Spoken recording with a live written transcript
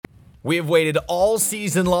We have waited all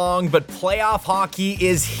season long, but playoff hockey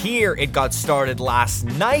is here. It got started last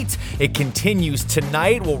night. It continues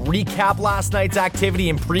tonight. We'll recap last night's activity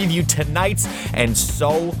and preview tonight's and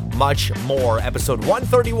so much more. Episode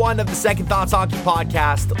 131 of the Second Thoughts Hockey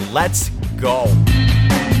Podcast. Let's go.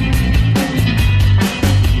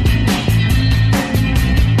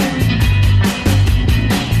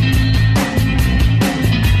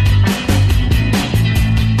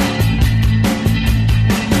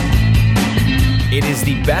 It is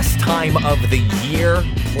the best time of the year,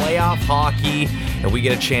 playoff hockey, and we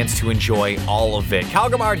get a chance to enjoy all of it. Kyle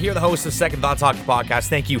Grimard here, the host of Second Thoughts Hockey Podcast.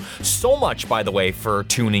 Thank you so much, by the way, for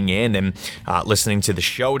tuning in and listening to the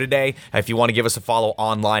show today. If you want to give us a follow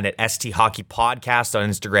online at ST Hockey Podcast on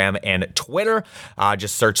Instagram and Twitter,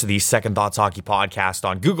 just search the Second Thoughts Hockey Podcast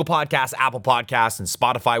on Google Podcasts, Apple Podcasts, and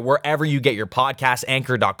Spotify, wherever you get your podcasts,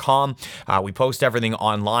 anchor.com. We post everything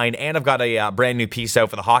online, and I've got a brand new piece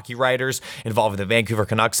out for the hockey writers involving the Vancouver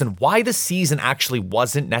Canucks and why the season actually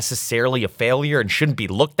wasn't necessarily a failure and shouldn't be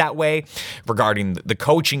looked that way, regarding the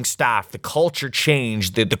coaching staff, the culture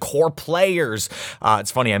change, the core players.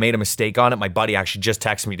 It's funny, I made a mistake on it. My buddy actually just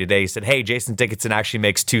texted me today. He said, hey, Jason Dickinson actually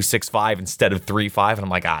makes 2.65 instead of 3.5. And I'm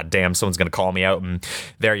like, damn, someone's going to call me out. And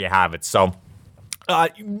there you have it. So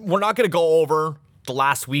we're not going to go over the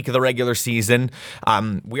last week of the regular season.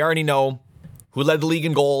 We already know who led the league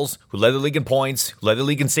in goals, who led the league in points, who led the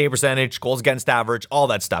league in save percentage, goals against average, all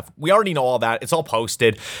that stuff. We already know all that. It's all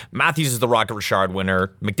posted. Matthews is the Rocket Richard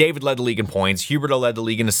winner. McDavid led the league in points. Huberdeau led the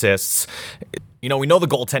league in assists. You know, we know the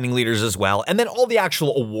goaltending leaders as well. And then all the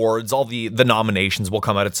actual awards, all the nominations will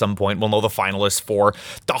come out at some point. We'll know the finalists for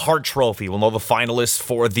the Hart Trophy. We'll know the finalists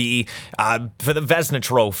for the Vezina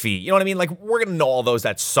Trophy. You know what I mean? Like, we're going to know all those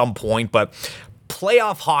at some point, but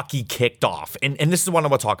playoff hockey kicked off, and this is what I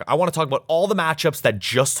want to talk. I want to talk about all the matchups that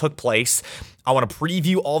just took place. I want to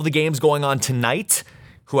preview all the games going on tonight,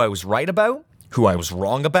 who I was right about, who I was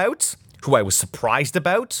wrong about, who I was surprised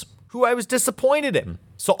about, who I was disappointed in.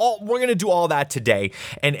 So we're going to do all that today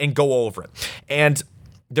and go over it. And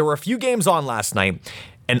there were a few games on last night,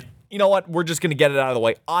 and you know what? We're just going to get it out of the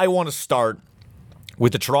way. I want to start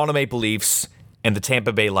with the Toronto Maple Leafs and the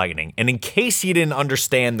Tampa Bay Lightning. And in case you didn't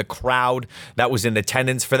understand the crowd that was in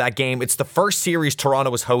attendance for that game, it's the first series Toronto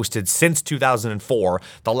was hosted since 2004,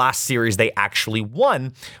 the last series they actually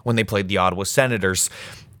won when they played the Ottawa Senators.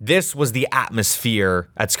 This was the atmosphere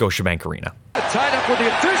at Scotiabank Arena. Tied up with the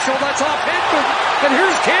official, that's off Hedman, and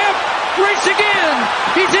here's Kemp, racing in,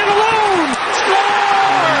 he's in alone,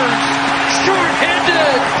 scores!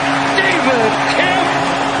 Short-handed, David Kemp!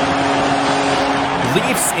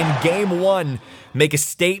 Leafs in Game 1 make a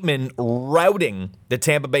statement routing the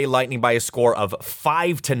Tampa Bay Lightning by a score of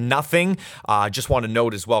 5-0. Just want to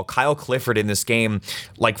note as well, Kyle Clifford in this game,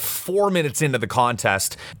 like 4 minutes into the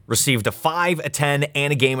contest, received a 5, a 10,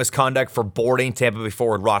 and a game misconduct for boarding Tampa Bay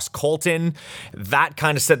forward Ross Colton. That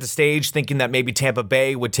kind of set the stage, thinking that maybe Tampa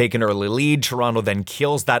Bay would take an early lead. Toronto then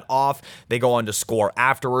kills that off. They go on to score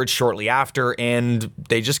afterwards, shortly after, and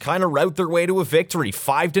they just kind of route their way to a victory,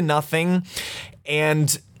 5-0.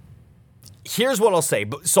 And here's what I'll say.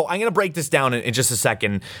 So I'm going to break this down in just a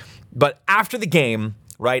second. But after the game,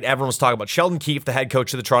 right, everyone was talking about Sheldon Keefe, the head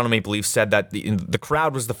coach of the Toronto Maple Leafs, said that the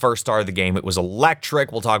crowd was the first star of the game. It was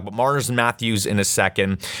electric. We'll talk about Marner and Matthews in a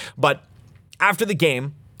second. But after the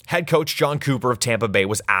game, head coach John Cooper of Tampa Bay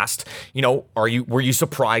was asked, you know, were you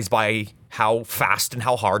surprised by how fast and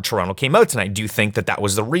how hard Toronto came out tonight? Do you think that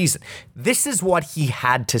was the reason? This is what he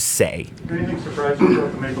had to say. Anything surprising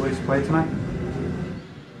about the Maple Leafs play tonight?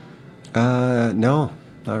 No,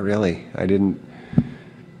 not really.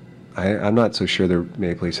 I'm not so sure the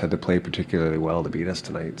Maple Leafs had to play particularly well to beat us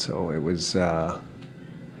tonight. So it was,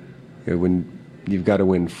 when you've got to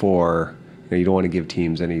win 4, you don't want to give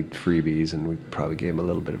teams any freebies, and we probably gave them a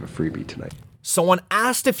little bit of a freebie tonight. So when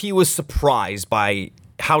asked if he was surprised by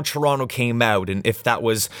how Toronto came out and if that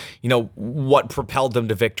was, what propelled them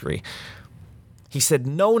to victory, he said,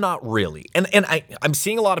 no, not really. And I'm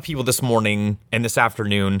seeing a lot of people this morning and this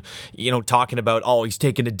afternoon, talking about, he's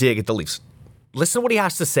taking a dig at the Leafs. Listen to what he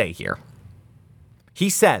has to say here. He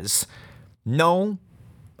says, no,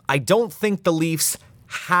 I don't think the Leafs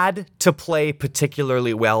had to play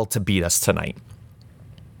particularly well to beat us tonight.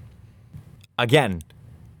 Again,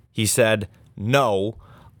 he said, no,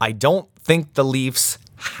 I don't think the Leafs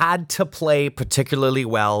had to play particularly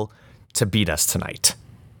well to beat us tonight.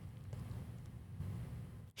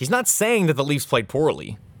 He's not saying that the Leafs played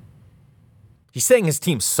poorly. He's saying his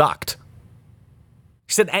team sucked.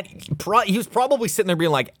 He said he was probably sitting there being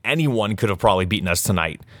like, anyone could have probably beaten us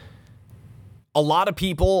tonight. A lot of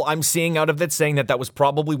people I'm seeing out of it saying that was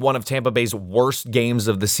probably one of Tampa Bay's worst games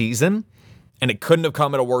of the season. And it couldn't have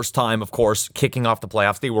come at a worse time, of course, kicking off the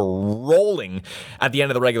playoffs. They were rolling at the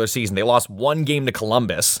end of the regular season. They lost one game to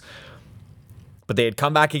Columbus, but they had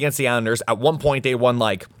come back against the Islanders. At one point, they won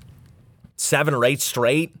like 7 or 8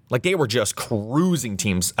 straight. Like, they were just cruising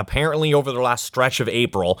teams. Apparently, over their last stretch of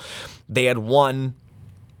April, they had won,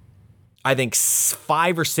 I think,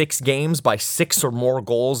 5 or 6 games by 6 or more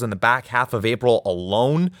goals in the back half of April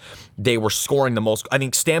alone. They were scoring the most. I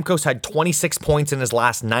think Stamkos had 26 points in his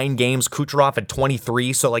last 9 games. Kucherov had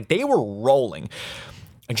 23. So, like, they were rolling.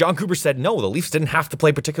 And John Cooper said, no, the Leafs didn't have to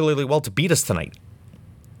play particularly well to beat us tonight.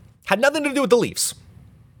 Had nothing to do with the Leafs.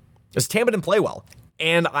 Because Tampa didn't play well.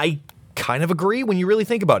 And I kind of agree when you really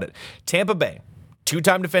think about it. Tampa Bay,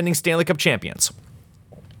 2-time defending Stanley Cup champions.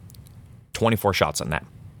 24 shots on net.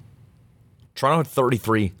 Toronto had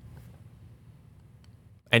 33.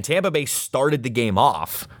 And Tampa Bay started the game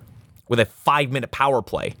off with a 5-minute power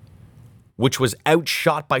play, which was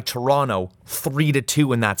outshot by Toronto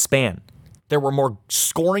 3-2 in that span. There were more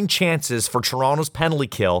scoring chances for Toronto's penalty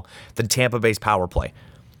kill than Tampa Bay's power play.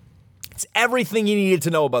 It's everything you needed to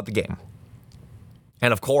know about the game.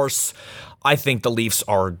 And of course, I think the Leafs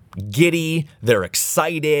are giddy. They're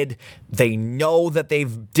excited. They know that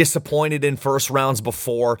they've disappointed in first rounds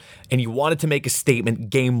before, and you wanted to make a statement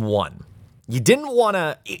game 1. You didn't want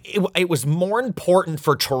to, it was more important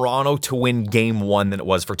for Toronto to win game 1 than it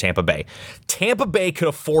was for Tampa Bay. Tampa Bay could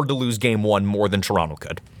afford to lose game 1 more than Toronto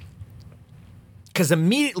could. Because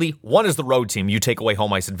immediately, 1 is the road team. You take away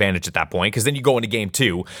home ice advantage at that point, because then you go into game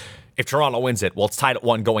 2. If Toronto wins it, well, it's tied at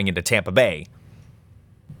 1 going into Tampa Bay.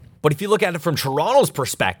 But if you look at it from Toronto's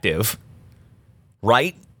perspective,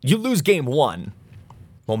 right, you lose game 1.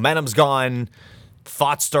 Momentum's gone.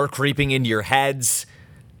 Thoughts start creeping into your heads.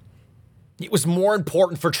 It was more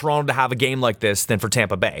important for Toronto to have a game like this than for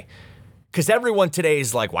Tampa Bay. Because everyone today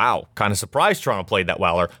is like, wow, kind of surprised Toronto played that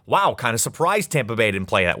well. Or, wow, kind of surprised Tampa Bay didn't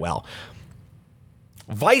play that well.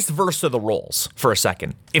 Vice versa the roles for a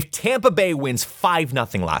second. If Tampa Bay wins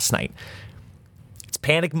 5-0 last night, it's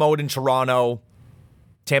panic mode in Toronto.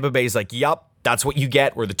 Tampa Bay's like, yup, that's what you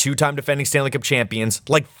get. We're the 2-time defending Stanley Cup champions.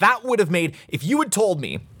 Like, that would have made, if you had told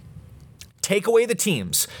me, take away the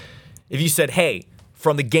teams, if you said, hey,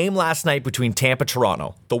 from the game last night between Tampa and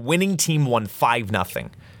Toronto, the winning team won 5-0.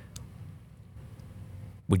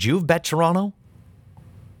 Would you have bet Toronto?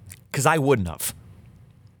 Because I wouldn't have.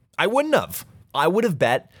 I would have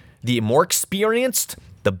bet the more experienced,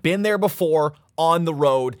 the been there before, on the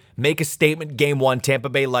road, make a statement game 1, Tampa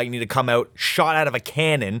Bay Lightning to come out, shot out of a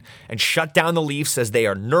cannon, and shut down the Leafs as they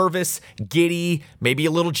are nervous, giddy, maybe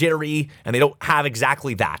a little jittery, and they don't have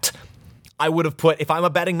exactly that. I would have put, if I'm a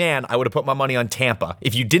betting man, I would have put my money on Tampa.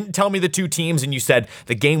 If you didn't tell me the 2 teams and you said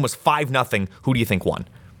the game was 5-0, who do you think won?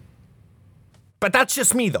 But that's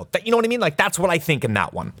just me, though. You know what I mean? Like, that's what I think in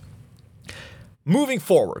that one. Moving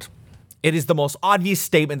forward, it is the most obvious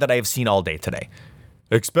statement that I have seen all day today.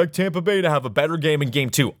 Expect Tampa Bay to have a better game in game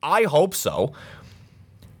 2. I hope so.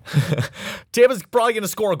 Tampa's probably going to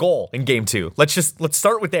score a goal in game 2. Let's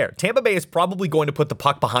start with there. Tampa Bay is probably going to put the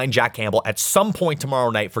puck behind Jack Campbell at some point tomorrow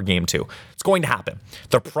night for game 2. It's going to happen.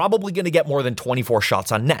 They're probably going to get more than 24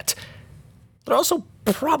 shots on net. They're also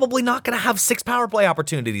probably not going to have 6 power play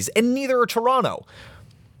opportunities, and neither are Toronto.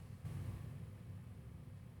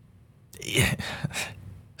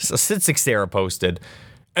 So Sid Sixera posted,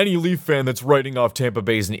 any Leaf fan that's writing off Tampa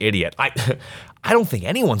Bay is an idiot. I don't think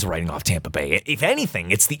anyone's writing off Tampa Bay. If anything,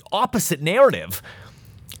 it's the opposite narrative.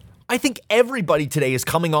 I think everybody today is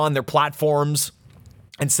coming on their platforms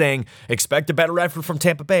and saying, expect a better effort from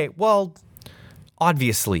Tampa Bay. Well,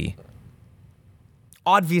 obviously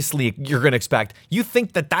you're going to expect. You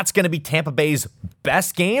think that that's going to be Tampa Bay's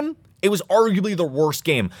best game? It was arguably the worst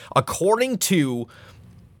game. According to,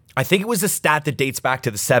 I think it was a stat that dates back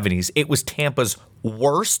to the 70s. It was Tampa's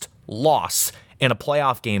worst loss in a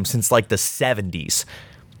playoff game since like the 70s.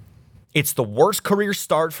 It's the worst career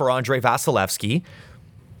start for Andrei Vasilevsky.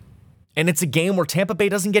 And it's a game where Tampa Bay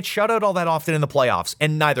doesn't get shut out all that often in the playoffs.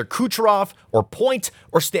 And neither Kucherov or Point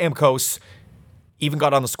or Stamkos even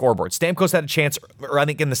got on the scoreboard. Stamkos had a chance, or I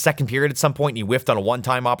think in the second period at some point, and he whiffed on a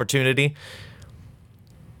one-time opportunity.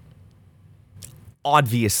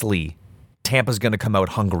 Obviously, Tampa's going to come out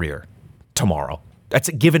hungrier tomorrow. That's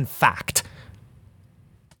a given fact.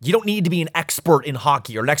 You don't need to be an expert in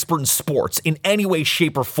hockey or an expert in sports in any way,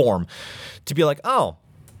 shape, or form to be like, oh,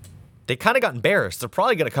 they kind of got embarrassed. They're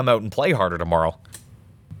probably going to come out and play harder tomorrow.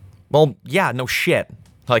 Well, yeah, no shit.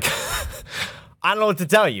 Like, I don't know what to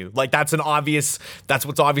tell you. Like, that's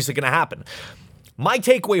what's obviously going to happen. My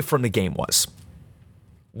takeaway from the game was,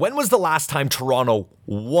 When was the last time Toronto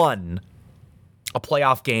won a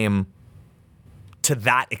playoff game to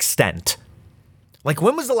that extent? Like,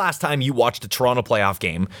 when was the last time you watched a Toronto playoff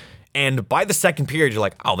game and by the second period, you're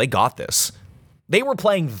like, oh, they got this. They were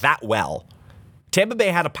playing that well. Tampa Bay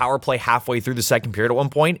had a power play halfway through the second period at one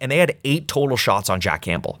point, and they had 8 total shots on Jack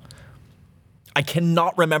Campbell. I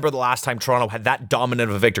cannot remember the last time Toronto had that dominant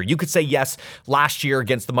of a victory. You could say yes, last year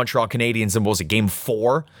against the Montreal Canadiens in, what was it, Game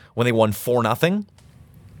 4, when they won 4-0?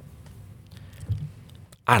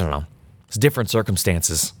 I don't know. It's different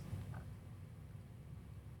circumstances.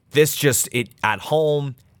 This just, it at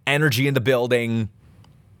home, energy in the building.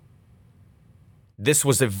 This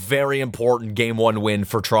was a very important Game 1 win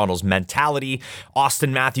for Toronto's mentality.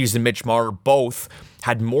 Austin Matthews and Mitch Marner both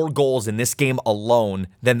had more goals in this game alone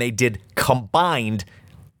than they did combined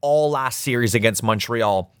all last series against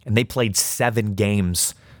Montreal, and they played 7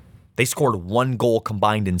 games. They scored 1 goal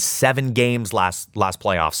combined in 7 games last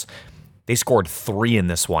playoffs. They scored 3 in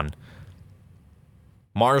this one.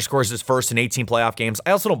 Marner scores his first in 18 playoff games.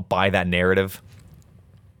 I also don't buy that narrative.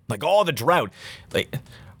 Like, oh, the drought. Like,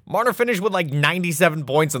 Marner finished with like 97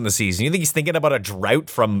 points in the season. You think he's thinking about a drought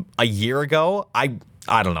from a year ago? I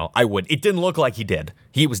don't know. I would. It didn't look like he did.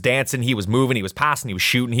 He was dancing, he was moving, he was passing, he was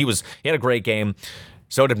shooting. He had a great game.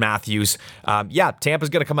 So did Matthews. Tampa's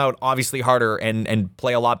going to come out obviously harder and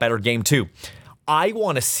play a lot better Game 2. I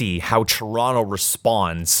want to see how Toronto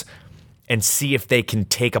responds and see if they can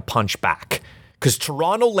take a punch back. Because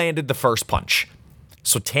Toronto landed the first punch.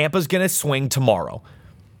 So Tampa's going to swing tomorrow.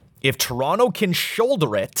 If Toronto can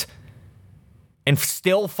shoulder it and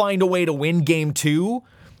still find a way to win Game 2,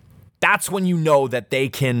 that's when you know that they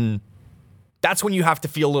can. That's when you have to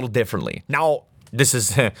feel a little differently. Now, this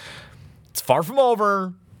is, it's far from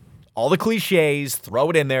over. All the cliches, throw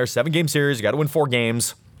it in there. 7-game series, you got to win 4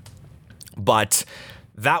 games. But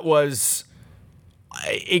that was,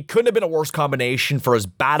 it couldn't have been a worse combination for as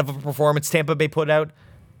bad of a performance Tampa Bay put out,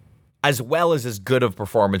 as well as good of a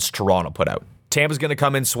performance Toronto put out. Tampa's going to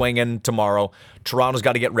come in swinging tomorrow. Toronto's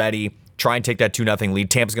got to get ready, try and take that 2-0 lead.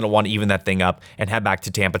 Tampa's going to want to even that thing up and head back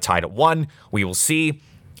to Tampa tied at 1. We will see.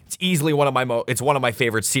 It's easily one of my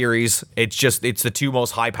favorite series. It's the 2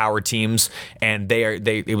 most high-powered teams, and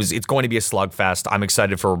it's going to be a slugfest. I'm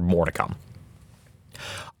excited for more to come.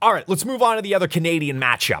 All right, let's move on to the other Canadian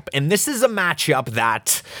matchup. And this is a matchup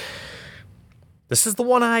this is the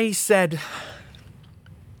one I said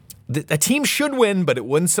a team should win, but it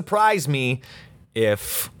wouldn't surprise me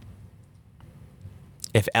if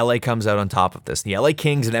LA comes out on top of this. The LA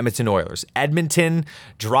Kings and Edmonton Oilers. Edmonton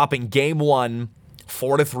dropping Game 1,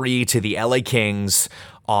 4-3 to the LA Kings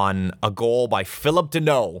on a goal by Phillip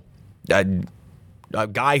Danault, a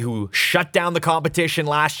guy who shut down the competition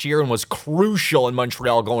last year and was crucial in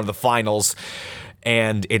Montreal going to the finals.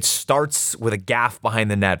 And it starts with a gaff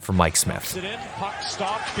behind the net from Mike Smith. Puck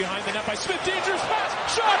stopped behind the net by Smith. Dangerous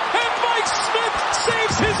pass. Shot. And Mike Smith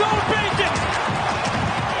saves his own bacon.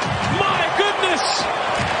 My goodness.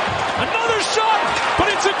 Another shot, but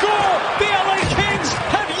it's a goal. The LA Kings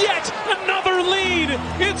have yet another lead.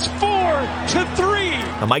 It's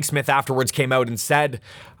 4-3. Now, Mike Smith afterwards came out and said,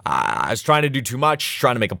 I was trying to do too much,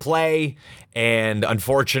 trying to make a play, and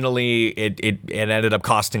unfortunately, it ended up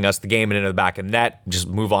costing us the game and into the back of the net. Just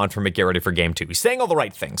move on from it, get ready for Game 2. He's saying all the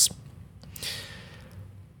right things.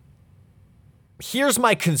 Here's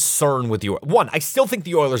my concern with you. One, I still think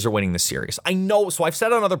the Oilers are winning this series. I know, so I've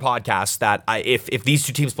said on other podcasts that if these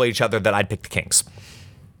 2 teams play each other, that I'd pick the Kings.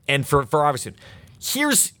 And for obviously,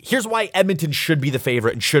 here's why Edmonton should be the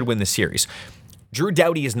favorite and should win this series. Drew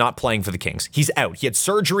Doughty is not playing for the Kings. He's out. He had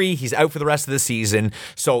surgery. He's out for the rest of the season.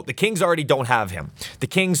 So the Kings already don't have him. The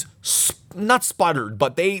Kings, not sputtered,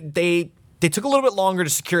 but they took a little bit longer to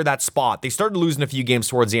secure that spot. They started losing a few games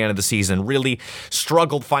towards the end of the season. Really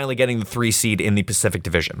struggled finally getting the 3 seed in the Pacific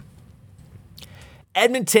Division.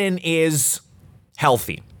 Edmonton is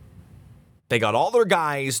healthy. They got all their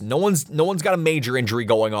guys. No one's got a major injury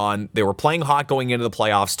going on. They were playing hot going into the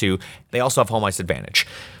playoffs too. They also have home ice advantage.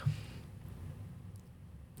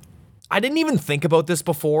 I didn't even think about this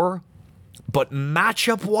before, but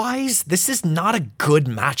matchup-wise, this is not a good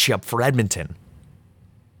matchup for Edmonton.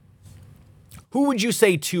 Who would you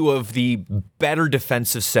say 2 of the better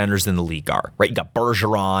defensive centers in the league are? Right, you got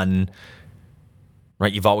Bergeron.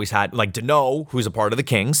 Right, you've always had, like, Danault, who's a part of the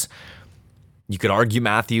Kings. You could argue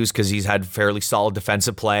Matthews because he's had fairly solid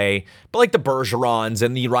defensive play. But like the Bergerons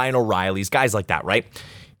and the Ryan O'Reillys, guys like that, right?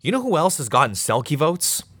 You know who else has gotten Selke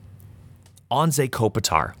votes? Anze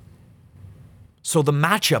Kopitar. So the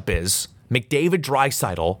matchup is McDavid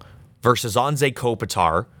Draisaitl versus Anze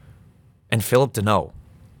Kopitar and Phillip Danault.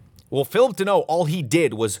 Well, Phillip Danault, all he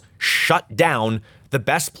did was shut down the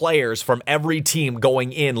best players from every team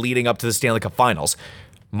going in leading up to the Stanley Cup Finals.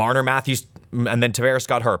 Marner, Matthews, and then Tavares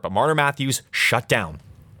got hurt, but Marner, Matthews shut down.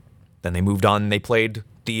 Then they moved on and they played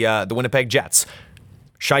the Winnipeg Jets.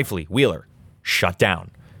 Scheifele, Wheeler, shut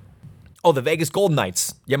down. Oh, the Vegas Golden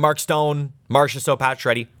Knights. Yeah, Mark Stone, Marchessault,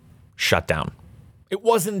 Pacioretty, shut down. It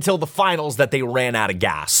wasn't until the finals that they ran out of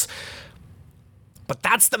gas. But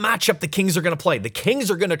that's the matchup the Kings are going to play. The Kings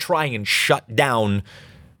are going to try and shut down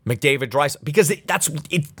McDavid, Draisaitl, because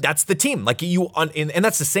that's the team. Like and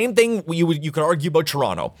that's the same thing you could argue about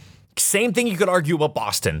Toronto. Same thing you could argue about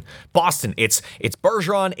Boston. Boston, it's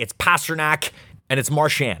Bergeron, it's Pasternak, and it's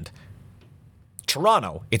Marchand.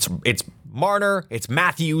 Toronto, it's Marner, it's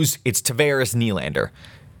Matthews, it's Tavares, Nylander.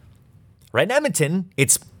 Right in Edmonton,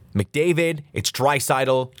 it's McDavid, it's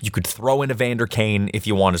Draisaitl. You could throw in Evander Kane if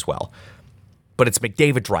you want as well. But it's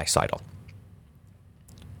McDavid, Draisaitl.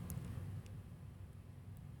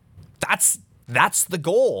 That's the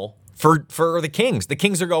goal for the Kings. The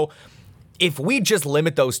Kings if we just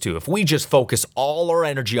limit those two, if we just focus all our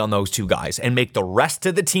energy on those two guys and make the rest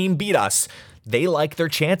of the team beat us, they like their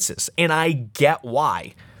chances. And I get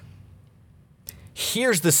why.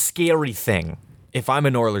 Here's the scary thing if I'm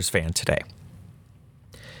an Oilers fan today.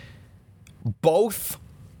 Both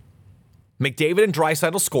McDavid and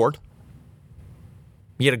Draisaitl scored.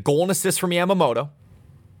 You had a goal and assist from Yamamoto.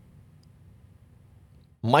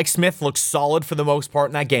 Mike Smith looked solid for the most part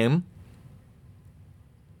in that game.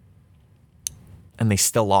 And they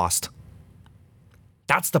still lost.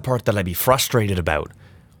 That's the part that I'd be frustrated about.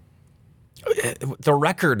 The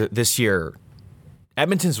record this year,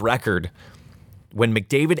 Edmonton's record, when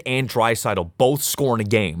McDavid and Draisaitl both score in a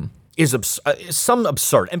game, is some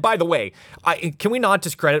absurd. And by the way, can we not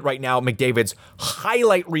discredit right now McDavid's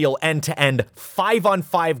highlight reel end-to-end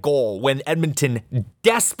 5-on-5 goal when Edmonton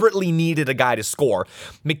desperately needed a guy to score?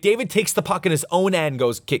 McDavid takes the puck in his own end,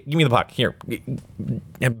 goes, give me the puck, here.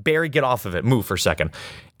 And Barry, get off of it, move for a second.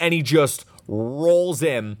 And he just rolls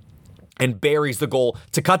in and buries the goal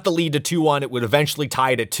to cut the lead to 2-1. It would eventually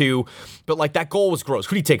tie it at 2. But that goal was gross.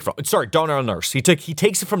 Who did he take it from? Sorry, Darnell Nurse. He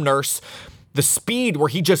takes it from Nurse. The speed where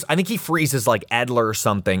I think he freezes like Edler or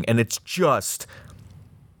something, and it's just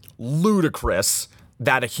ludicrous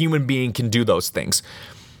that a human being can do those things.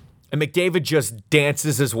 And McDavid just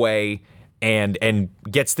dances his way and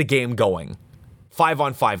gets the game going.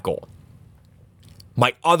 5-on-5 goal.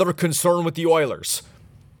 My other concern with the Oilers,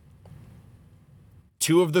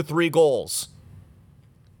 2 of the 3 goals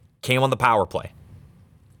came on the power play.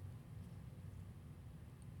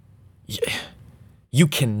 Yeah. You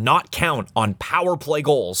cannot count on power play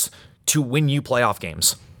goals to win you playoff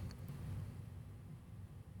games.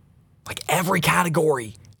 Every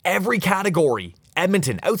category,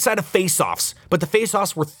 Edmonton, outside of faceoffs, but the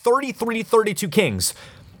faceoffs were 33-32 Kings.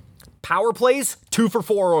 Power plays, 2 for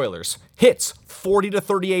 4 Oilers. Hits,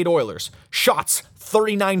 40-38 Oilers. Shots,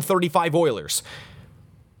 39-35 Oilers.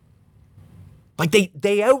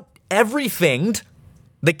 They out everythinged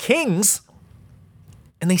the Kings,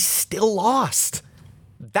 and they still lost.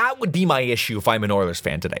 That would be my issue if I'm an Oilers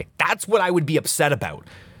fan today. That's what I would be upset about.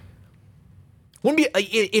 Wouldn't be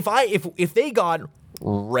if they got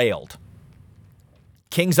railed.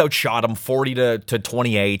 Kings outshot them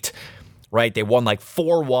 40-28, right? They won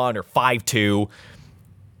 4-1 or 5-2,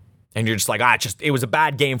 and you're just it was a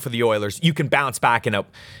bad game for the Oilers. You can bounce back and out,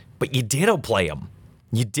 but you did outplay them.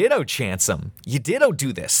 You did outchance them. You did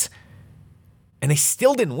outdo this, and they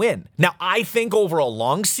still didn't win. Now I think over a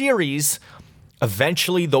long series,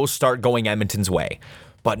 eventually those start going Edmonton's way.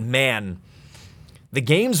 But man, the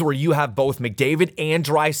games where you have both McDavid and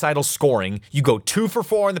Draisaitl scoring, you go 2 for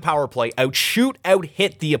 4 in the power play,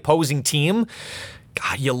 out-hit the opposing team.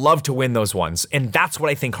 God, you love to win those ones. And that's what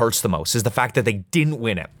I think hurts the most, is the fact that they didn't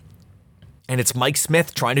win it. And it's Mike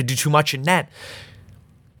Smith trying to do too much in net.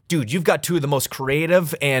 Dude, you've got 2 of the most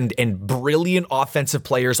creative and brilliant offensive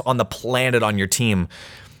players on the planet on your team.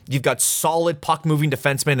 You've got solid puck-moving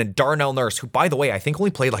defensemen and Darnell Nurse, who, by the way, I think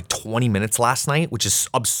only played 20 minutes last night, which is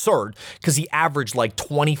absurd because he averaged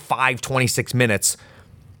 25, 26 minutes.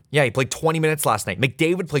 Yeah, he played 20 minutes last night.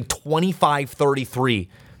 McDavid played 25, 33.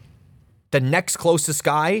 The next closest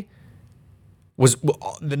guy was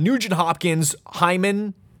the Nugent Hopkins,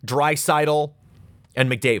 Hyman, Draisaitl,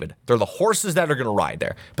 and McDavid. They're the horses that are going to ride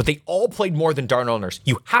there. But they all played more than Darnell Nurse.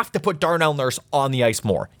 You have to put Darnell Nurse on the ice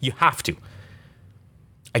more. You have to.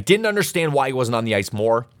 I didn't understand why he wasn't on the ice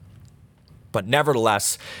more, but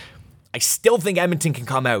nevertheless, I still think Edmonton can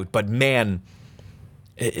come out. But man,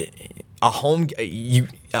 a home game,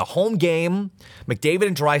 McDavid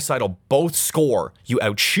and Draisaitl both score. You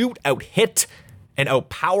outshoot, out-hit, and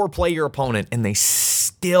out-power play your opponent, and they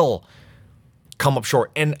still come up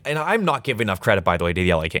short. And I'm not giving enough credit, by the way, to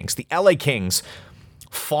the LA Kings. The LA Kings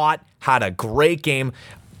fought, had a great game.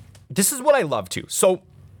 This is what I love too. So,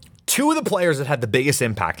 two of the players that had the biggest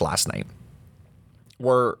impact last night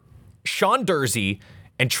were Sean Durzi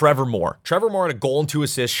and Trevor Moore. Trevor Moore had a goal and 2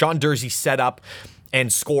 assists. Sean Durzi set up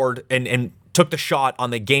and scored and took the shot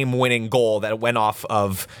on the game-winning goal that went off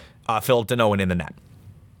of Philip Danault in the net.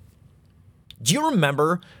 Do you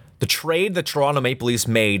remember the trade the Toronto Maple Leafs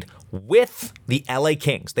made with the LA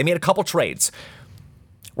Kings? They made a couple trades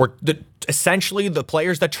where essentially the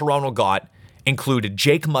players that Toronto got included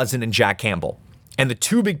Jake Muzzin and Jack Campbell. And the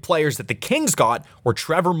two big players that the Kings got were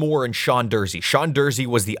Trevor Moore and Sean Durzi. Sean Durzi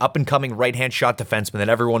was the up-and-coming right-hand shot defenseman that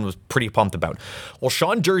everyone was pretty pumped about. Well,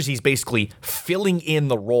 Sean Durzi's basically filling in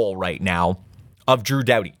the role right now of Drew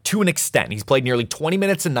Doughty to an extent. He's played nearly 20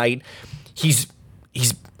 minutes a night. He's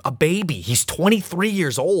a baby. He's 23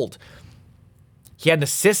 years old. He had an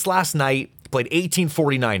assist last night. Played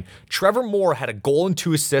 18:49. Trevor Moore had a goal and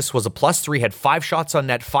 2 assists, was a +3, had 5 shots on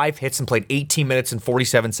net, 5 hits, and played 18 minutes and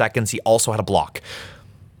 47 seconds. He also had a block.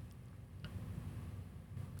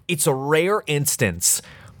 It's a rare instance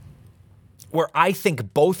where I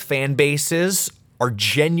think both fan bases are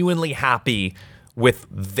genuinely happy with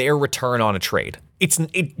their return on a trade.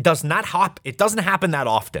 It doesn't happen that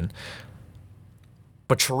often.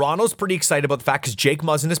 But Toronto's pretty excited about the fact because Jake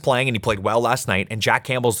Muzzin is playing and he played well last night, and Jack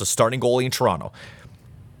Campbell's the starting goalie in Toronto.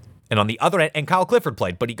 And on the other end, and Kyle Clifford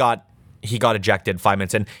played, but he got ejected 5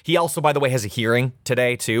 minutes in. He also, by the way, has a hearing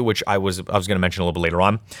today too, which I was going to mention a little bit later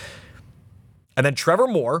on. And then Trevor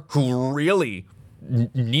Moore, who really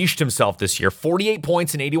niched himself this year, 48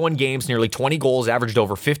 points in 81 games, nearly 20 goals, averaged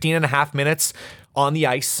over 15 and a half minutes on the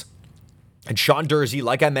ice. And Sean Durzi,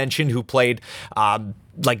 like I mentioned, who played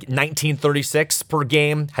like 1936 per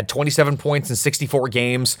game, had 27 points in 64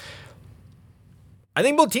 games. I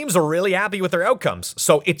think both teams are really happy with their outcomes.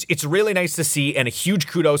 So it's really nice to see, and a huge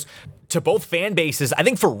kudos to both fan bases, I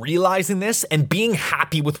think, for realizing this and being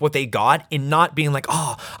happy with what they got and not being like,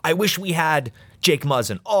 oh, I wish we had Jake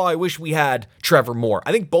Muzzin. Oh, I wish we had Trevor Moore.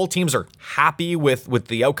 I think both teams are happy with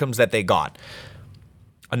the outcomes that they got.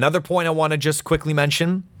 Another point I want to just quickly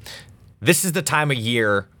mention, this is the time of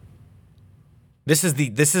year. This is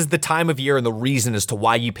the time of year and the reason as to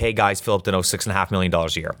why you pay guys Philip Danault $6.5 million a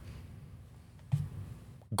year.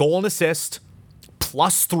 Goal and assist,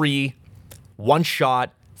 +3, 1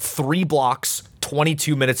 shot, 3 blocks,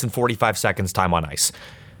 22 minutes and 45 seconds time on ice.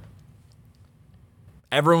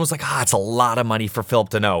 Everyone was like, it's a lot of money for Philip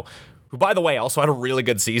Danault, who, by the way, also had a really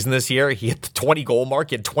good season this year. He hit the 20-goal mark.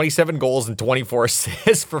 He had 27 goals and 24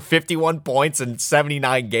 assists for 51 points in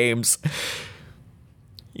 79 games.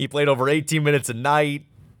 He played over 18 minutes a night.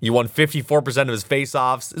 He won 54% of his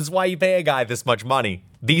faceoffs. This is why you pay a guy this much money.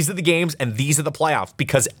 These are the games and these are the playoffs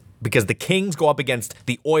because the Kings go up against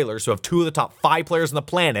the Oilers, who have 2 of the top 5 players on the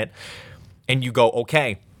planet, and you go,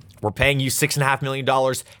 okay, we're paying you $6.5 million.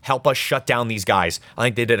 Help us shut down these guys. I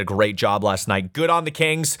think they did a great job last night. Good on the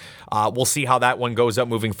Kings. We'll see how that one goes up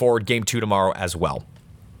moving forward. Game 2 tomorrow as well.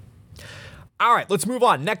 All right, let's move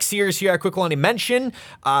on. Next series here, I quickly want to mention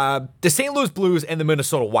the St. Louis Blues and the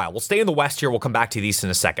Minnesota Wild. We'll stay in the West here. We'll come back to these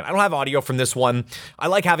in a second. I don't have audio from this one. I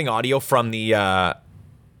like having audio from the...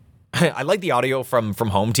 I like the audio from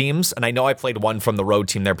home teams, and I know I played one from the road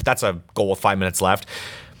team there, but that's a goal with 5 minutes left.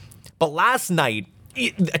 But last night,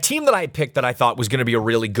 a team that I picked that I thought was going to be a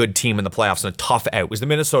really good team in the playoffs and a tough out was the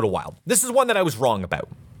Minnesota Wild. This is one that I was wrong about.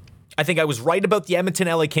 I think I was right about the Edmonton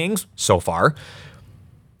LA Kings so far.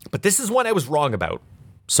 But this is one I was wrong about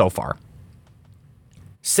so far.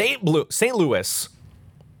 St. Louis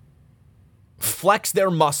flexed their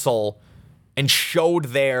muscle and showed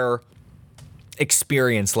their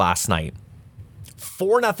experience last night.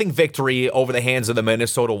 4-0 victory over the hands of the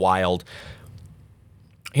Minnesota Wild.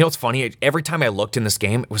 You know what's funny? Every time I looked in this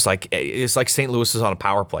game, it's like St. Louis is on a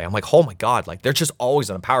power play. I'm like, oh my God, like they're just always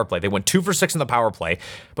on a power play. They went 2 for 6 in the power play,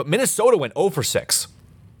 but Minnesota went 0 for 6.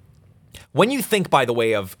 When you think, by the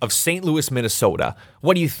way, of St. Louis, Minnesota,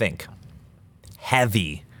 what do you think?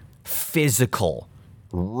 Heavy, physical,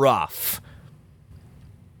 rough.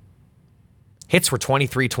 Hits were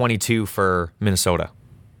 23-22 for Minnesota.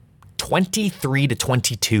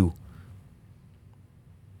 23-22. You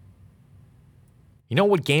know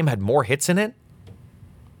what game had more hits in it?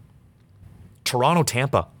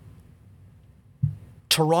 Toronto-Tampa.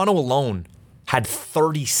 Toronto alone had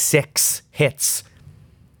 36 hits.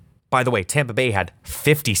 By the way, Tampa Bay had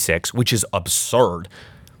 56, which is absurd.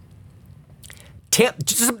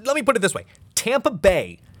 Just let me put it this way. Tampa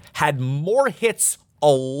Bay had more hits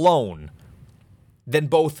alone than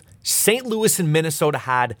both St. Louis and Minnesota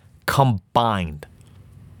had combined.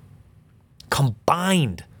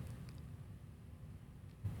 combined.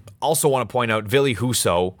 Also want to point out Ville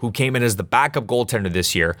Husso, who came in as the backup goaltender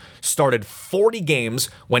this year, started 40 games,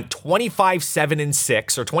 went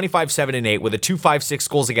 25-7-6 or 25-7-8 with a 2.56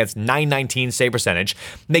 goals against, .919 save percentage,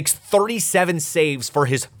 makes 37 saves for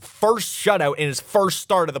his first shutout in his first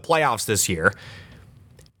start of the playoffs this year.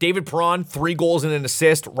 David Perron, 3 goals and an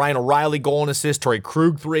assist. Ryan O'Reilly, goal and assist. Torrey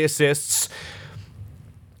Krug, 3 assists.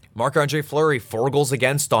 Marc-Andre Fleury, 4 goals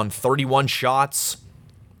against on 31 shots.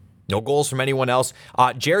 No goals from anyone else.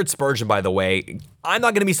 Jared Spurgeon, by the way, I'm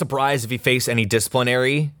not going to be surprised if he faced any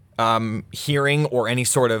disciplinary hearing or any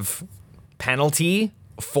sort of penalty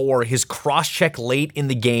for his cross-check late in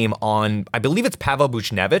the game on, I believe it's Pavel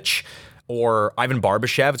Buchnevich or Ivan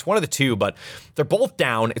Barbashev. It's one of the two, but they're both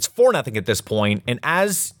down. It's 4-0 at this point, and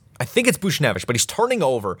as I think it's Buchnevich, but he's turning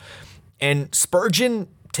over, and Spurgeon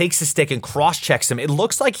takes his stick and cross-checks him. It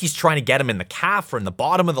looks like he's trying to get him in the calf or in the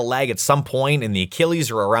bottom of the leg at some point, in the Achilles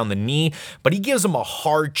or around the knee, but he gives him a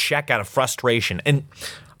hard check out of frustration. And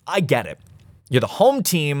I get it. You're the home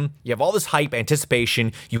team, you have all this hype,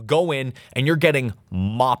 anticipation, you go in, and you're getting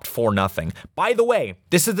mopped 4-0. By the way,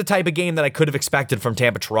 this is the type of game that I could have expected from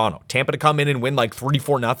Tampa-Toronto. Tampa to come in and win like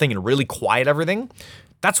 3-4-0 and really quiet everything.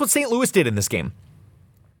 That's what St. Louis did in this game.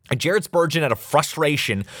 And Jared Spurgeon, out of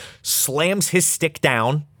frustration, slams his stick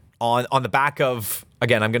down on the back of,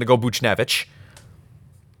 again, I'm going to go Buchnevich.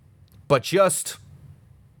 But just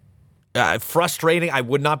frustrating. I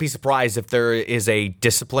would not be surprised if there is a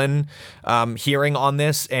discipline hearing on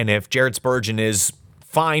this, and if Jared Spurgeon is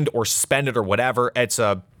fined or suspended or whatever. It's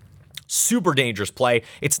a super dangerous play.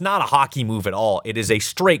 It's not a hockey move at all. It is a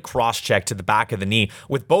straight cross check to the back of the knee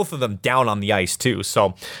with both of them down on the ice too.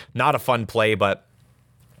 So not a fun play, but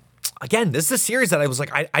again, this is a series that I was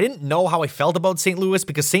like, I didn't know how I felt about St. Louis,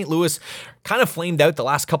 because St. Louis kind of flamed out the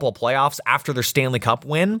last couple of playoffs after their Stanley Cup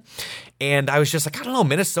win. And I was just like, I don't know,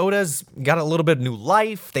 Minnesota's got a little bit of new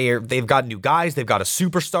life. They've got new guys. They've got a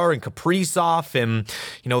superstar in Kaprizov, and,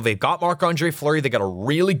 you know, they've got Marc-Andre Fleury. They got a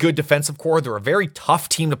really good defensive core. They're a very tough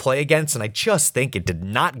team to play against, and I just think it did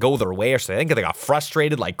not go their way. So I think they got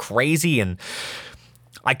frustrated like crazy, and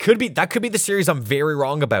that could be the series I'm very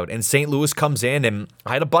wrong about. And St. Louis comes in, and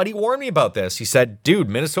I had a buddy warn me about this. He said,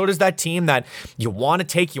 dude, Minnesota's that team that you want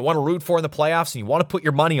to root for in the playoffs, and you want to put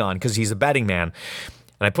your money on because he's a betting man.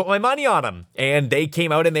 And I put my money on him, and they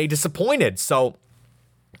came out and they disappointed. So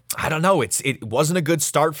I don't know. It wasn't a good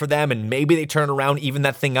start for them, and maybe they turn around, even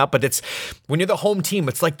that thing up. But it's when you're the home team,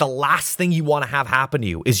 it's like the last thing you want to have happen to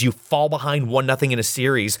you is you fall behind 1-0 in a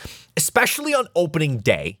series, especially on opening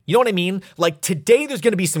day. You know what I mean? Like today, there's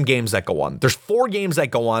going to be some games that go on. There's 4 games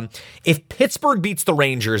that go on. If Pittsburgh beats the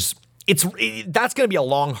Rangers, that's going to be a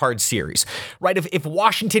long, hard series, right? If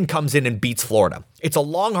Washington comes in and beats Florida, it's a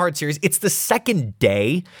long, hard series. It's the second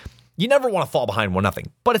day. You never want to fall behind 1-0,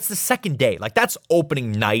 but it's the second day. Like, that's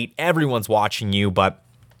opening night. Everyone's watching you, but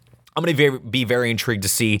I'm going to be very intrigued to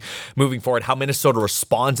see moving forward how Minnesota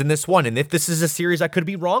responds in this one, and if this is a series I could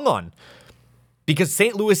be wrong on. Because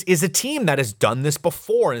St. Louis is a team that has done this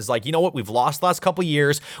before and is like, you know what, we've lost the last couple of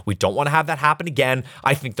years. We don't want to have that happen again.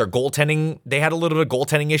 I think their goaltending, they had a little bit of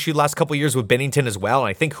goaltending issue the last couple of years with Binnington as well. And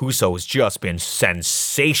I think Husso has just been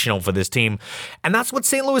sensational for this team. And that's what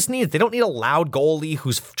St. Louis needs. They don't need a loud goalie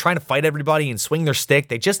who's trying to fight everybody and swing their stick.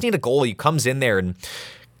 They just need a goalie who comes in there and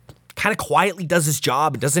kind of quietly does his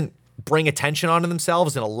job and doesn't bring attention onto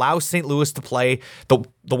themselves and allows St. Louis to play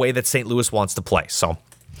the way that St. Louis wants to play. So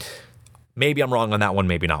maybe I'm wrong on that one,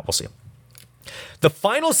 maybe not. We'll see. The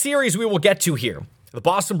final series we will get to here, the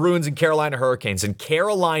Boston Bruins and Carolina Hurricanes. And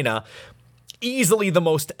Carolina, easily the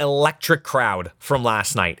most electric crowd from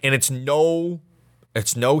last night. And it's no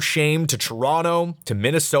shame to Toronto, to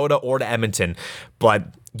Minnesota, or to Edmonton.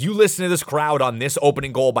 But you listen to this crowd on this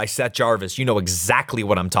opening goal by Seth Jarvis, you know exactly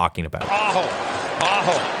what I'm talking about. Aho,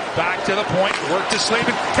 back to the point, work to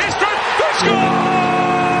Slavin. His strike, they score!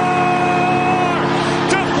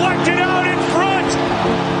 Deflected out in front,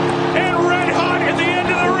 and red hot at the end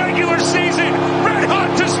of the regular season. Red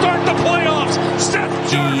hot to start the playoffs.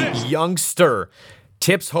 Seth Jarvis, the youngster,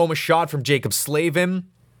 tips home a shot from Jacob Slavin.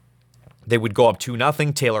 They would go up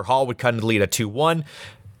 2-0. Taylor Hall would cut into the lead at 2-1.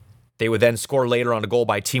 They would then score later on a goal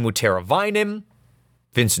by Timo Teravainen.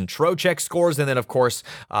 Vincent Trocheck scores, and then, of course,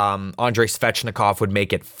 Andrei Svechnikov would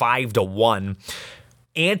make it 5-1.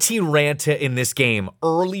 Antti Raanta in this game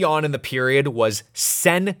early on in the period was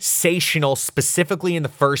sensational, specifically in the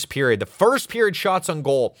first period. The first period shots on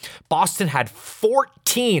goal, Boston had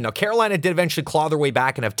 14. Now, Carolina did eventually claw their way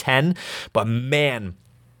back and have 10, but man,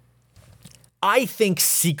 I think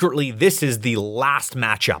secretly this is the last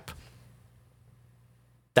matchup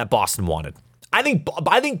that Boston wanted. I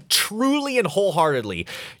think truly and wholeheartedly,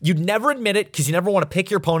 you'd never admit it because you never want to pick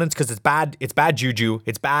your opponents because it's bad juju,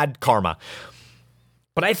 it's bad karma.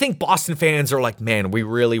 But I think Boston fans are like, man, we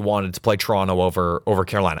really wanted to play Toronto over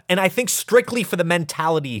Carolina. And I think strictly for the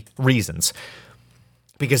mentality reasons.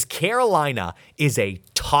 Because Carolina is a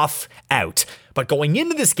tough out. But going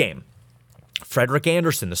into this game, Frederik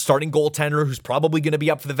Andersen, the starting goaltender who's probably going to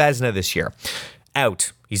be up for the Vezina this year,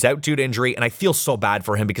 out. He's out due to injury, and I feel so bad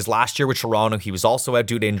for him because last year with Toronto, he was also out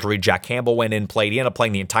due to injury. Jack Campbell went in, played. He ended up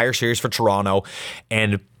playing the entire series for Toronto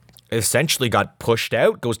and essentially got pushed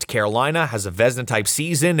out, goes to Carolina, has a Vezina-type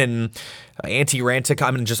season, and Antti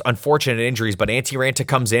Raanta, just unfortunate injuries, but Antti Raanta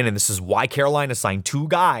comes in, and this is why Carolina signed 2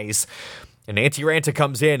 guys. And Antti Raanta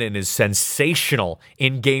comes in and is sensational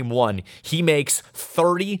in game 1. He makes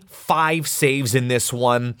 35 saves in this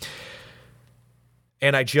one.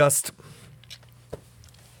 And I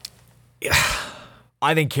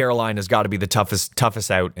think Carolina's got to be the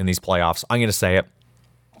toughest out in these playoffs. I'm going to say it.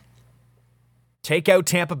 Take out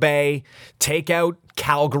Tampa Bay, take out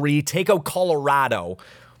Calgary, take out Colorado.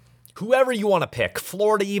 Whoever you want to pick,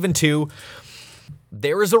 Florida even too.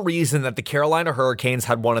 There is a reason that the Carolina Hurricanes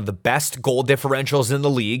had one of the best goal differentials in the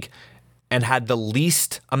league and had the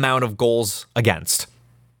least amount of goals against.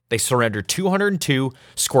 They surrendered 202,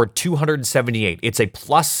 scored 278. It's a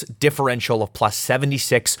plus differential of plus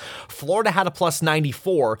 76. Florida had a plus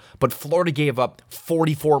 94, but Florida gave up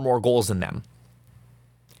 44 more goals than them.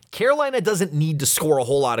 Carolina doesn't need to score a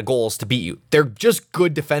whole lot of goals to beat you. They're just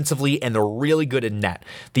good defensively, and they're really good in net.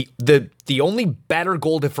 The only better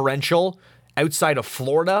goal differential outside of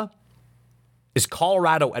Florida is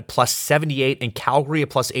Colorado at plus 78 and Calgary at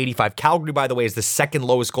plus 85. Calgary, by the way, is the second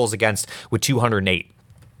lowest goals against with 208.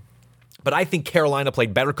 But I think Carolina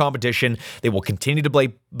played better competition. They will continue to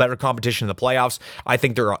play better competition in the playoffs. I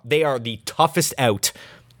think they are the toughest out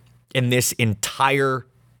in this entire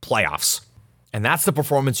playoffs. And that's the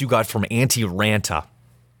performance you got from Antti Raanta.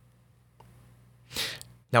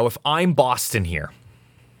 Now, if I'm Boston here,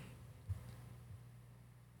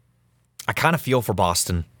 I kind of feel for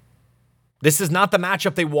Boston. This is not the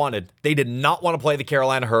matchup they wanted. They did not want to play the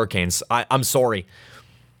Carolina Hurricanes. I'm sorry.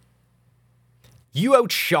 You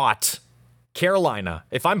outshot Carolina.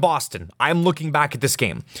 If I'm Boston, I'm looking back at this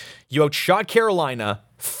game. You outshot Carolina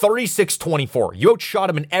 36-24. You outshot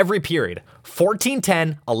them in every period.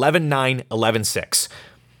 14-10, 11-9, 11-6.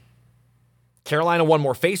 Carolina won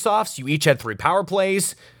more faceoffs. You each had 3 power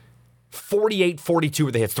plays. 48-42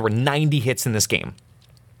 were the hits. There were 90 hits in this game.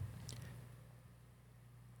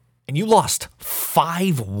 And you lost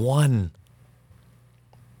 5-1.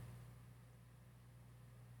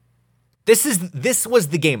 This was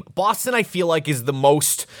the game. Boston, I feel like, is the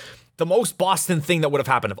most Boston thing that would have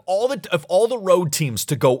happened. If all the road teams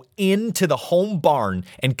to go into the home barn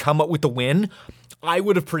and come up with the win, I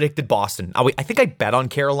would have predicted Boston. I think I bet on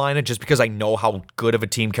Carolina just because I know how good of a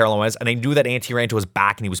team Carolina was, and I knew that Antti Raanta was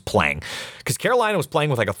back and he was playing. Because Carolina was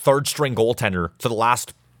playing with like a third-string goaltender for the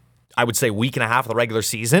last, I would say, week and a half of the regular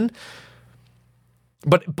season.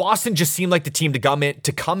 But Boston just seemed like the team to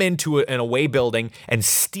come into an away building and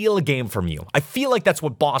steal a game from you. I feel like that's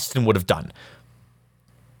what Boston would have done.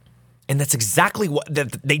 And that's exactly what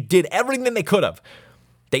they did. Everything they could have.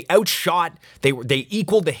 They outshot. They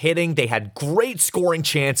equaled the hitting. They had great scoring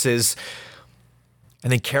chances.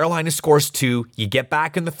 And then Carolina scores 2. You get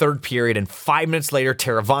back in the third period, and 5 minutes later,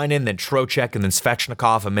 Teravainen, then Trocheck, and then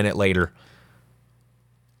Svechnikov a minute later.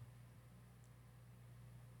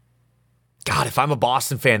 God, if I'm a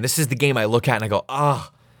Boston fan, this is the game I look at and I go,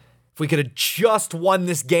 if we could have just won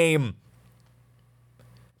this game.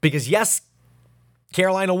 Because yes,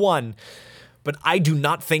 Carolina won, but I do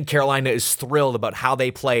not think Carolina is thrilled about how they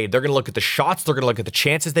played. They're going to look at the shots. They're going to look at the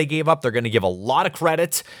chances they gave up. They're going to give a lot of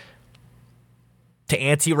credit to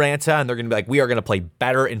Antti Raanta, and they're going to be like, we are going to play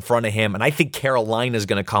better in front of him. And I think Carolina is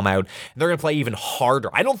going to come out and they're going to play even harder.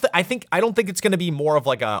 I don't think it's going to be more of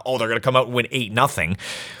like they're going to come out and win 8-0.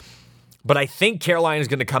 But I think Carolina is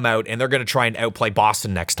going to come out and they're going to try and outplay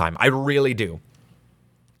Boston next time. I really do.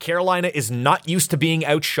 Carolina is not used to being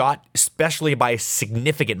outshot, especially by a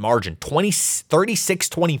significant margin.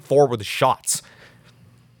 36-24 were the shots.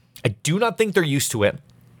 I do not think they're used to it,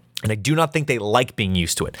 and I do not think they like being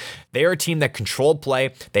used to it. They are a team that controlled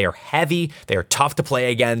play. They are heavy. They are tough to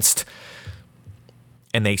play against.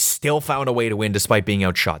 And they still found a way to win despite being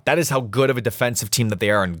outshot. That is how good of a defensive team that they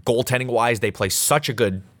are. And goaltending-wise, they play such a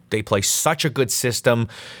good system.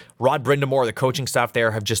 Rod Brindamore, the coaching staff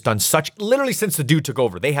there, have just done literally since the dude took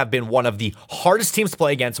over, they have been one of the hardest teams to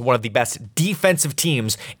play against, one of the best defensive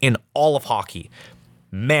teams in all of hockey.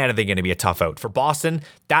 Man, are they going to be a tough out. For Boston,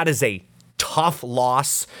 that is a tough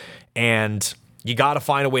loss, and You got to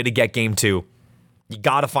find a way to get game 2. You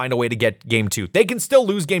got to find a way to get game 2. They can still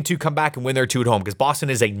lose game 2, come back and win their 2 at home because Boston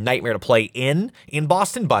is a nightmare to play in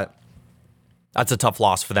Boston, but that's a tough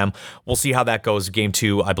loss for them. We'll see how that goes. Game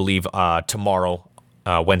 2, I believe, tomorrow,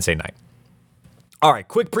 Wednesday night. All right,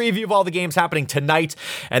 quick preview of all the games happening tonight,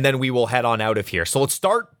 and then we will head on out of here. So let's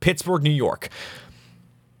start Pittsburgh, New York.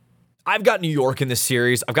 I've got New York in this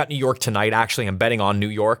series. I've got New York tonight, actually. I'm betting on New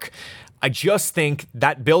York. I just think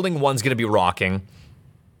that building one's going to be rocking.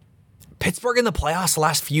 Pittsburgh in the playoffs the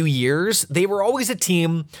last few years, they were always a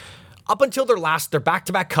team up until their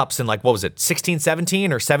back-to-back cups in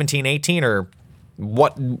 16-17 or 17-18 or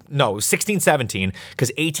what? No, 16-17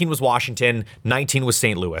 because 18 was Washington, 19 was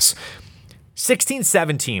St. Louis.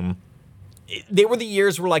 16-17, they were the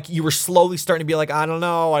years where you were slowly starting to be I don't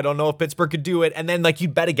know if Pittsburgh could do it. And then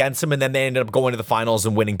you'd bet against them and then they ended up going to the finals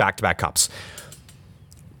and winning back-to-back cups.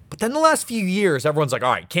 But then the last few years, everyone's all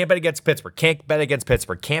right, can't bet against Pittsburgh, can't bet against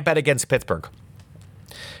Pittsburgh, can't bet against Pittsburgh.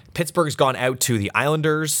 Pittsburgh's gone out to the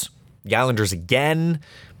Islanders again,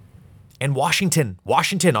 and Washington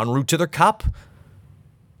en route to their cup.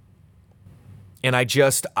 And I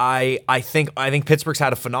think Pittsburgh's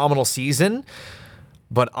had a phenomenal season,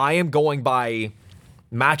 but I am going by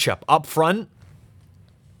matchup up front.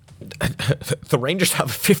 The Rangers have a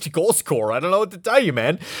 50-goal scorer. I don't know what to tell you,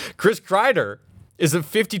 man. Chris Kreider is a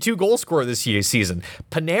 52-goal scorer this season.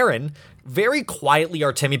 Panarin, very quietly,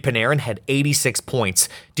 Artemi Panarin had 86 points.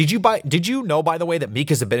 Did you know, by the way, that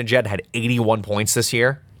Mika Zibanejad had 81 points this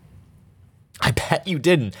year? I bet you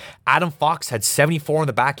didn't. Adam Fox had 74 on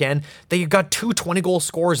the back end. Then you got 2 20-goal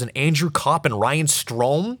scorers in Andrew Kopp and Ryan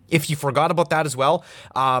Strome, if you forgot about that as well.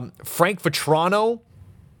 Frank Vatrano,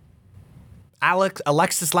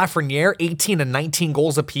 Alexis Lafreniere, 18 and 19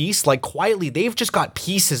 goals apiece. Quietly, they've just got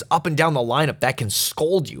pieces up and down the lineup that can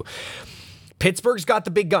scold you. Pittsburgh's got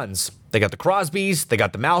the big guns. They got the Crosbys. They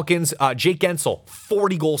got the Malkins. Jake Gensel,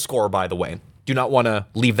 40-goal scorer, by the way. Do not want to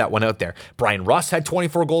leave that one out there. Brian Russ had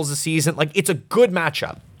 24 goals this season. It's a good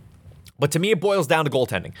matchup. But to me, it boils down to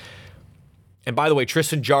goaltending. And by the way,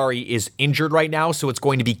 Tristan Jarry is injured right now, so it's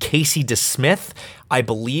going to be Casey DeSmith, I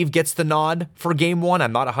believe, gets the nod for game 1.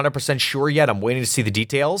 I'm not 100% sure yet. I'm waiting to see the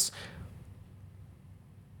details.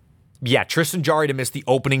 Yeah, Tristan Jarry to miss the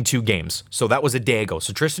opening 2 games. So that was a day ago.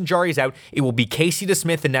 So Tristan Jarry is out. It will be Casey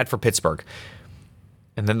DeSmith in net for Pittsburgh.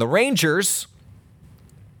 And then the Rangers,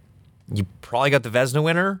 you probably got the Vezina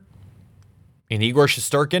winner in Igor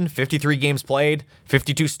Shesterkin, 53 games played,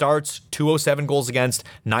 52 starts, 207 goals against,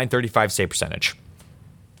 935 save percentage.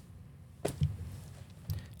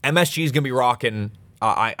 MSG is going to be rocking.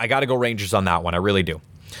 I got to go Rangers on that one. I really do.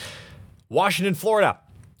 Washington, Florida.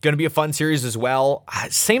 Going to be a fun series as well.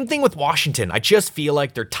 Same thing with Washington. I just feel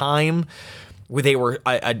like their time where they were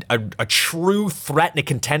a true threat and a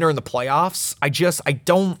contender in the playoffs,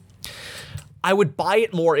 I would buy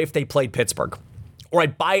it more if they played Pittsburgh. Or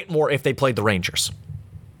I'd buy it more if they played the Rangers.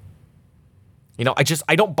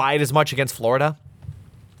 I don't buy it as much against Florida.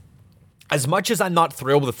 As much as I'm not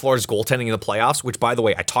thrilled with Florida's goaltending in the playoffs, which, by the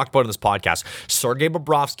way, I talked about in this podcast, Sergei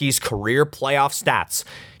Bobrovsky's career playoff stats,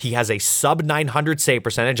 he has a sub-900 save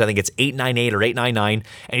percentage. I think it's 898 or 899,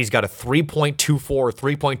 and he's got a 3.24 or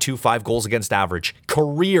 3.25 goals against average.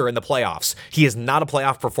 Career in the playoffs. He is not a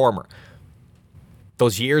playoff performer.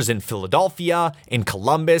 Those years in Philadelphia, in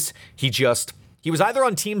Columbus, he was either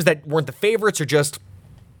on teams that weren't the favorites or just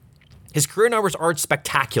his career numbers aren't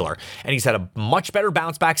spectacular, and he's had a much better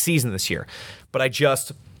bounce-back season this year. But I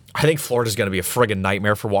think Florida's going to be a friggin'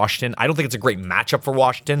 nightmare for Washington. I don't think it's a great matchup for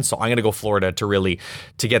Washington, so I'm going to go Florida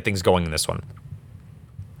to get things going in this one.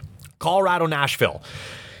 Colorado, Nashville.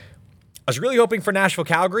 I was really hoping for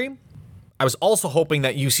Nashville-Calgary. I was also hoping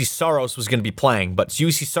that UC Saros was going to be playing, but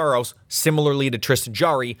UC Saros, similarly to Tristan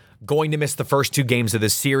Jarry, going to miss the first 2 games of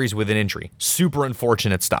this series with an injury. Super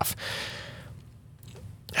unfortunate stuff.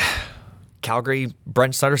 Calgary,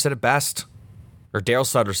 Brent Sutter said it best. Or Daryl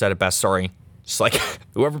Sutter said it best, sorry. It's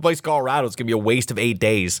whoever plays Colorado, it's going to be a waste of 8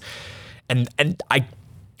 days. And I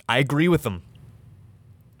agree with them.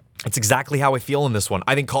 It's exactly how I feel in this one.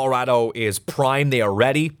 I think Colorado is prime. They are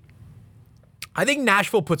ready. I think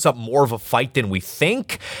Nashville puts up more of a fight than we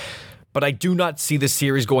think, but I do not see this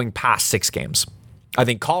series going past 6 games. I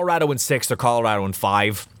think Colorado in 6 or Colorado in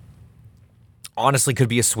 5. Honestly, could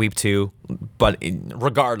be a sweep too, but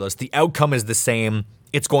regardless, the outcome is the same.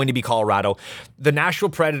 It's going to be Colorado. The Nashville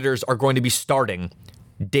Predators are going to be starting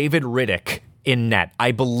David Rittich in net,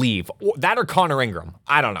 I believe. That or Connor Ingram.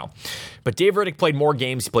 I don't know. But Dave Rittich played more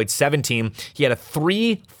games. He played 17. He had a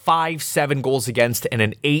 3.57 goals against and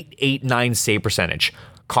an 8.89 save percentage.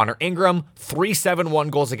 Connor Ingram, 3.71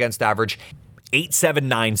 goals against average,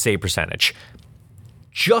 8.79 save percentage.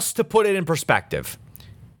 Just to put it in perspective,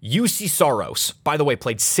 UC Soros, by the way,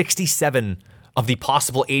 played 67 of the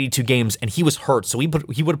possible 82 games, and he was hurt, so he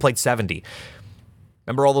would have played 70.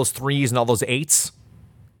 Remember all those threes and all those eights?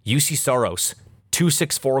 UC Soros,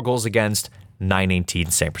 264 goals against,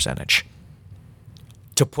 918 save percentage.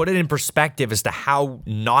 To put it in perspective as to how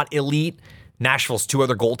not elite Nashville's two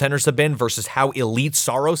other goaltenders have been versus how elite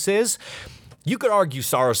Saros is, you could argue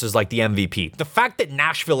Saros is like the MVP. The fact that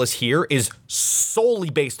Nashville is here is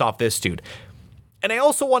solely based off this dude. And I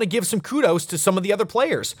also want to give some kudos to some of the other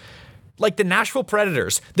players. Like the Nashville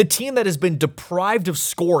Predators, the team that has been deprived of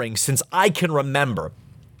scoring since I can remember,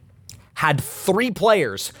 had 3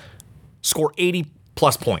 players score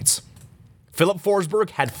 80-plus points. Philip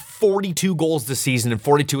Forsberg had 42 goals this season and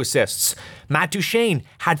 42 assists. Matt Duchene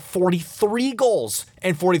had 43 goals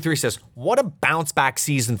and 43 assists. What a bounce-back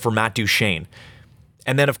season for Matt Duchene.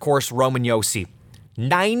 And then, of course, Roman Josi.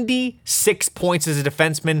 96 points as a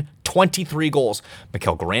defenseman, 23 goals.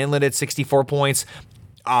 Mikael Granlund had 64 points.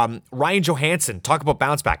 Ryan Johansson, talk about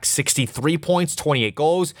bounce-back, 63 points, 28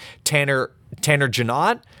 goals. Tanner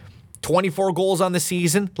Janot, 24 goals on the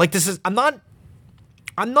season. Like, this is...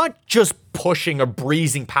 I'm not just pushing or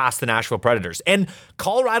breezing past the Nashville Predators, and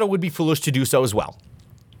Colorado would be foolish to do so as well.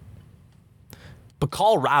 But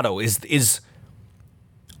Colorado is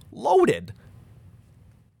loaded.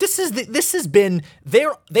 This has been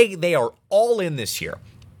they are all in this year.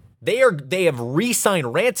 They have re-signed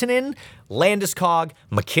Rantanen, Landeskog,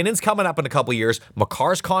 McKinnon's coming up in a couple years.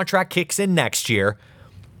 Makar's contract kicks in next year.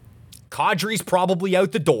 Kadri's probably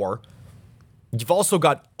out the door. You've also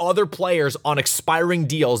got other players on expiring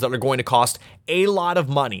deals that are going to cost a lot of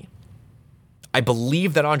money. I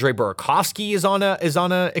believe that Andrei Burakovsky is on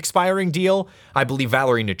a expiring deal. I believe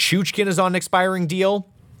Valeri Nichushkin is on an expiring deal.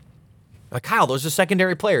 Kyle, those are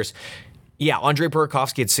secondary players. Yeah, Andrei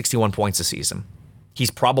Burakovsky had 61 points this season. He's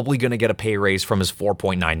probably going to get a pay raise from his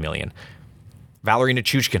 $4.9 million. Valeri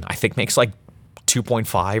Nichushkin, I think, makes like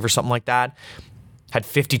 2.5 or something like that. Had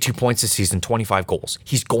 52 points this season, 25 goals.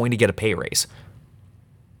 He's going to get a pay raise.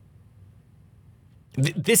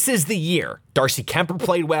 This is the year. Darcy Kemper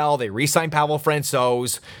played well. They re-signed Pavel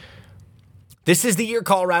Francouz. This is the year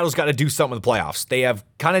Colorado's got to do something in the playoffs. They have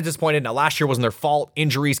kind of disappointed. Now, last year wasn't their fault.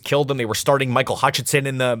 Injuries killed them. They were starting Michael Hutchinson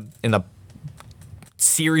in the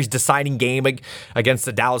series deciding game against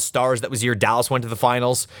the Dallas Stars. That was the year Dallas went to the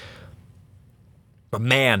finals. But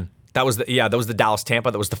man, that was the Dallas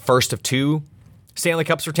Tampa. That was the first of 2 Stanley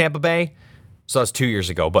Cups for Tampa Bay. So that's 2 years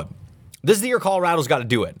ago. But this is the year Colorado's got to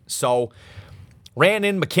do it. So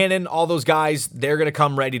Rantanen, McKinnon, all those guys, they're going to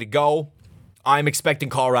come ready to go. I'm expecting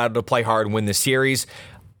Colorado to play hard and win this series.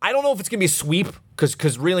 I don't know if it's going to be a sweep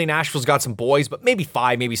because really Nashville's got some boys, but maybe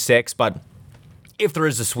 5, maybe 6. But if there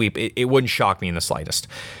is a sweep, it wouldn't shock me in the slightest.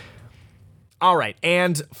 All right,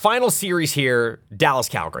 and final series here,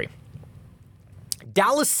 Dallas-Calgary.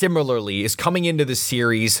 Dallas similarly is coming into this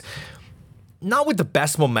series not with the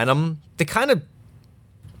best momentum. They kind of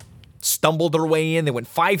stumbled their way in. They went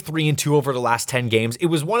 5-3-2 over the last 10 games. It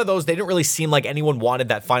was one of those, they didn't really seem like anyone wanted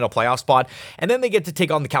that final playoff spot. And then they get to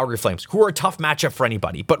take on the Calgary Flames, who are a tough matchup for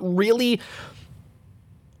anybody. But really,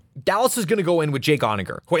 Dallas is going to go in with Jake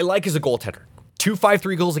Oettinger, who I like as a goaltender.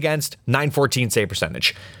 2.53 goals against, 914 save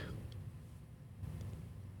percentage.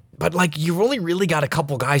 But like, you've only really got a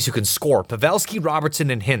couple guys who can score. Pavelski, Robertson,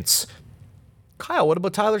 and Hintz. Kyle, what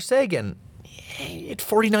about Tyler Seguin? He had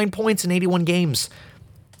 49 points in 81 games.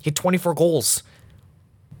 He had 24 goals.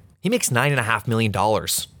 He makes $9.5 million.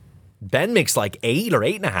 Ben makes like 8 or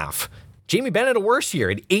 8.5. Jamie Benn had a worse year.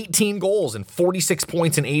 He had 18 goals and 46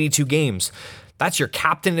 points in 82 games. That's your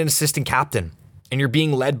captain and assistant captain. And you're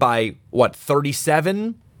being led by,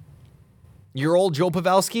 37-year-old Joe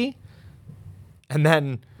Pavelski? And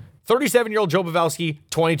then 37-year-old Joe Pavelski,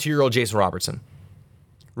 22-year-old Jason Robertson.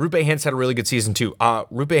 Roope Hintz had a really good season too.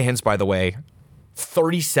 Roope Hintz, by the way,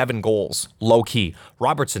 37 goals, low-key.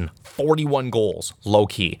 Robertson, 41 goals,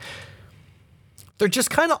 low-key. They're just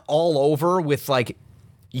kind of all over with like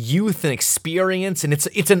youth and experience, and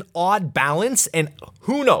it's an odd balance, and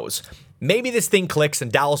who knows? Maybe this thing clicks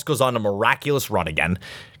and Dallas goes on a miraculous run again,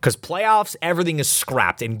 because playoffs, everything is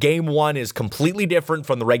scrapped, and game 1 is completely different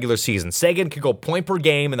from the regular season. Seguin could go point per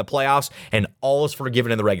game in the playoffs, and all is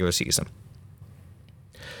forgiven in the regular season.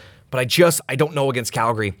 But I don't know against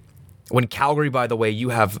Calgary. When Calgary, by the way, you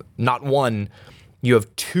have not one, you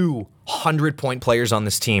have 2 100-point players on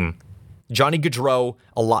this team. Johnny Gaudreau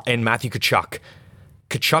and Matthew Tkachuk.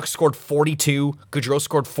 Tkachuk scored 42, Gaudreau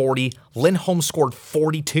scored 40, Lindholm scored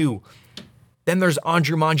 42. Then there's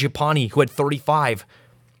Andrew Mangiapane, who had 35.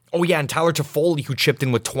 Oh yeah, and Tyler Toffoli, who chipped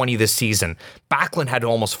in with 20 this season. Backlund had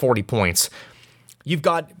almost 40 points. You've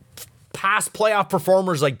got past playoff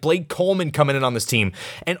performers like Blake Coleman coming in on this team,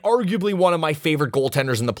 and arguably one of my favorite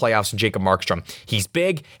goaltenders in the playoffs, Jacob Markstrom. He's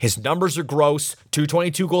big, his numbers are gross,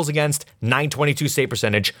 222 goals against, 922 save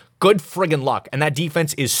percentage, good friggin' luck, and that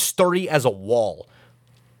defense is sturdy as a wall.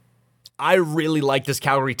 I really like this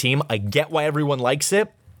Calgary team. I get why everyone likes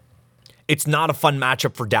it. It's not a fun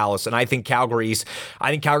matchup for Dallas, and I think Calgary's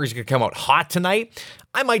going to come out hot tonight.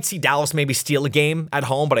 I might see Dallas maybe steal a game at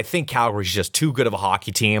home, but I think Calgary's just too good of a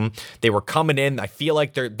hockey team. They were coming in. I feel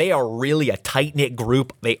like they are really a tight-knit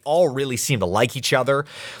group. They all really seem to like each other.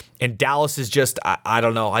 And Dallas is just, I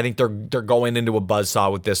don't know. I think they're going into a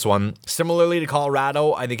buzzsaw with this one. Similarly to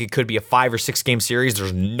Colorado, I think it could be a 5 or 6 game series.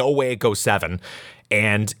 There's no way it goes 7.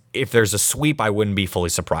 And if there's a sweep, I wouldn't be fully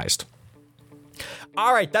surprised.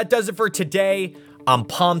 All right, that does it for today. I'm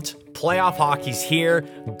pumped. Playoff hockey's here.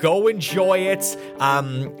 Go enjoy it.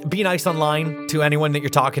 Be nice online to anyone that you're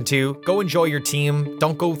talking to. Go enjoy your team.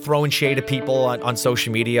 Don't go throwing shade at people on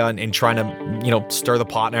social media and trying to, stir the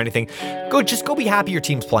pot or anything. Just go be happy your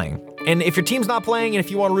team's playing. And if your team's not playing and if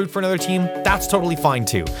you want to root for another team, that's totally fine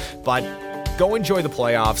too. But go enjoy the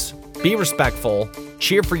playoffs. Be respectful.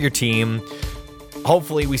 Cheer for your team.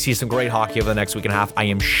 Hopefully we see some great hockey over the next week and a half. I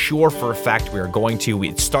am sure for a fact we are going to.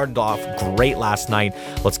 It started off great last night.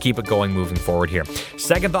 Let's keep it going moving forward here.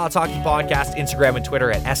 Second Thoughts Hockey Podcast, Instagram and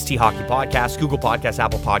Twitter at ST Hockey Podcast, Google Podcasts,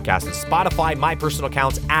 Apple Podcasts, and Spotify. My personal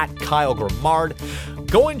accounts at Kyle Grimard.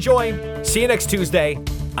 Go enjoy. See you next Tuesday.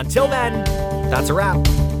 Until then, that's a wrap.